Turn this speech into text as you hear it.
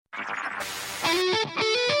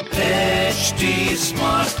HT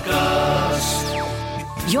Smartcast.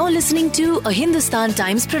 You're listening to a Hindustan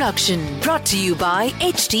Times production brought to you by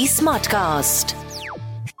HT Smartcast.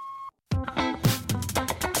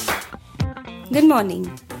 Good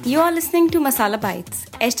morning. You are listening to Masala Bites,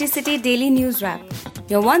 HT City Daily News Wrap,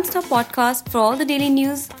 your one-stop podcast for all the daily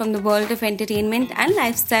news from the world of entertainment and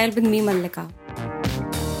lifestyle with me, Mallika.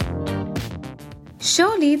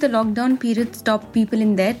 Surely the lockdown period stopped people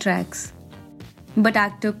in their tracks. But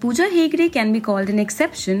actor Pooja Hegde can be called an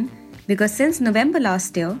exception because since November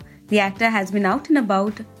last year, the actor has been out and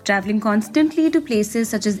about, travelling constantly to places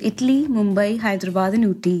such as Italy, Mumbai, Hyderabad and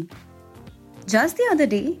Ooty. Just the other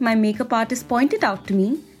day, my makeup artist pointed out to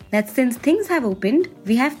me that since things have opened,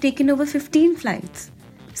 we have taken over 15 flights.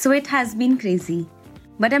 So it has been crazy.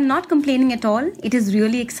 But I'm not complaining at all, it is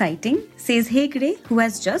really exciting, says Hegde, who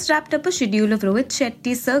has just wrapped up a schedule of Rohit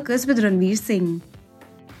Shetty's circus with Ranveer Singh.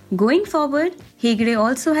 Going forward, Hegde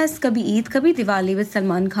also has Kabhi Eid Kabhi Diwali with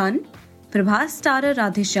Salman Khan, Prabhas starrer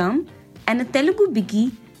Radhe Shyam, and a Telugu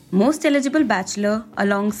biggie, Most Eligible Bachelor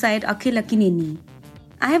alongside Akhil Akineni.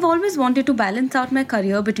 I have always wanted to balance out my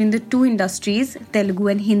career between the two industries, Telugu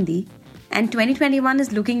and Hindi, and 2021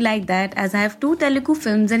 is looking like that as I have 2 Telugu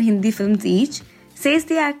films and Hindi films each, says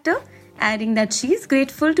the actor, adding that she is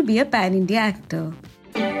grateful to be a pan-India actor.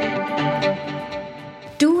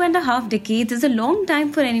 2.5 decades is a long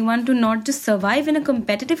time for anyone to not just survive in a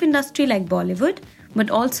competitive industry like Bollywood,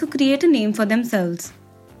 but also create a name for themselves.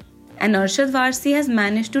 And Arshad Varsi has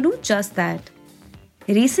managed to do just that.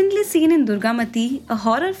 Recently seen in Durgamati, a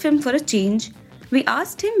horror film for a change, we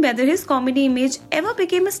asked him whether his comedy image ever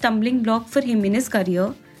became a stumbling block for him in his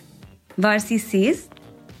career. Varsi says,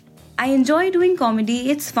 I enjoy doing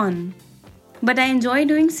comedy, it's fun. But I enjoy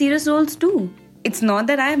doing serious roles too. It's not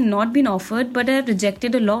that I have not been offered, but I have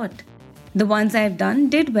rejected a lot. The ones I have done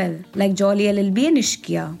did well, like Jolly LLB and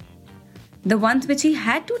Ishqiya. The ones which he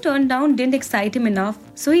had to turn down didn't excite him enough,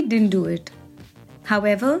 so he didn't do it.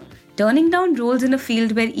 However, turning down roles in a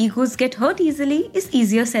field where egos get hurt easily is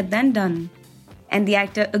easier said than done. And the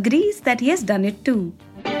actor agrees that he has done it too.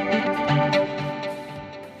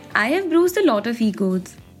 I have bruised a lot of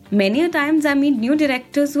egos. Many a times I meet new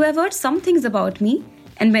directors who have heard some things about me,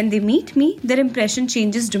 and when they meet me, their impression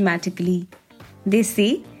changes dramatically. They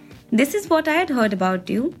say, this is what I had heard about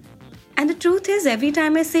you. And the truth is, every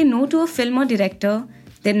time I say no to a film or director,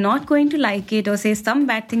 they're not going to like it or say some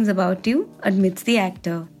bad things about you, admits the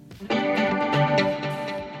actor.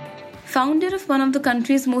 Founder of one of the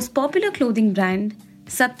country's most popular clothing brand,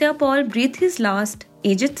 Satya Paul breathed his last,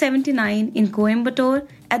 aged 79, in Coimbatore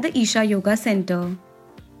at the Isha Yoga Center.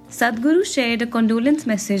 Sadhguru shared a condolence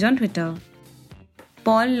message on Twitter.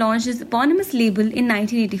 Paul launched his eponymous label in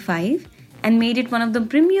 1985 and made it one of the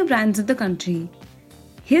premier brands of the country.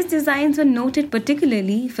 His designs were noted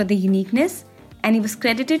particularly for their uniqueness, and he was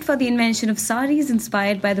credited for the invention of saris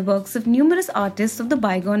inspired by the works of numerous artists of the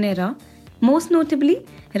bygone era, most notably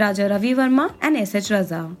Raja Ravi Verma and S.H.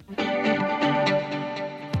 Raza.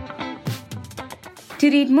 To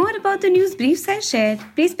read more about the news briefs I shared,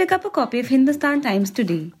 please pick up a copy of Hindustan Times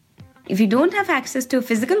today. If you don't have access to a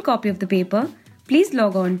physical copy of the paper, please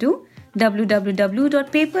log on to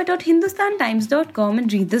www.paper.hindustantimes.com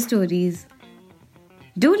and read the stories.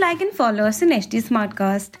 Do like and follow us on HT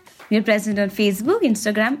Smartcast. We are present on Facebook,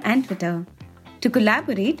 Instagram and Twitter. To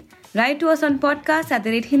collaborate, write to us on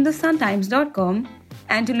podcast@hindustantimes.com,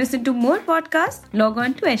 and to listen to more podcasts, log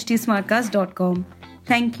on to htsmartcast.com.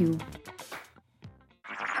 Thank you.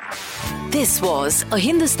 This was a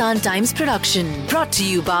Hindustan Times production brought to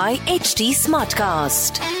you by HT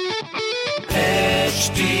Smartcast.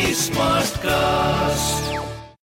 HT Smartcast.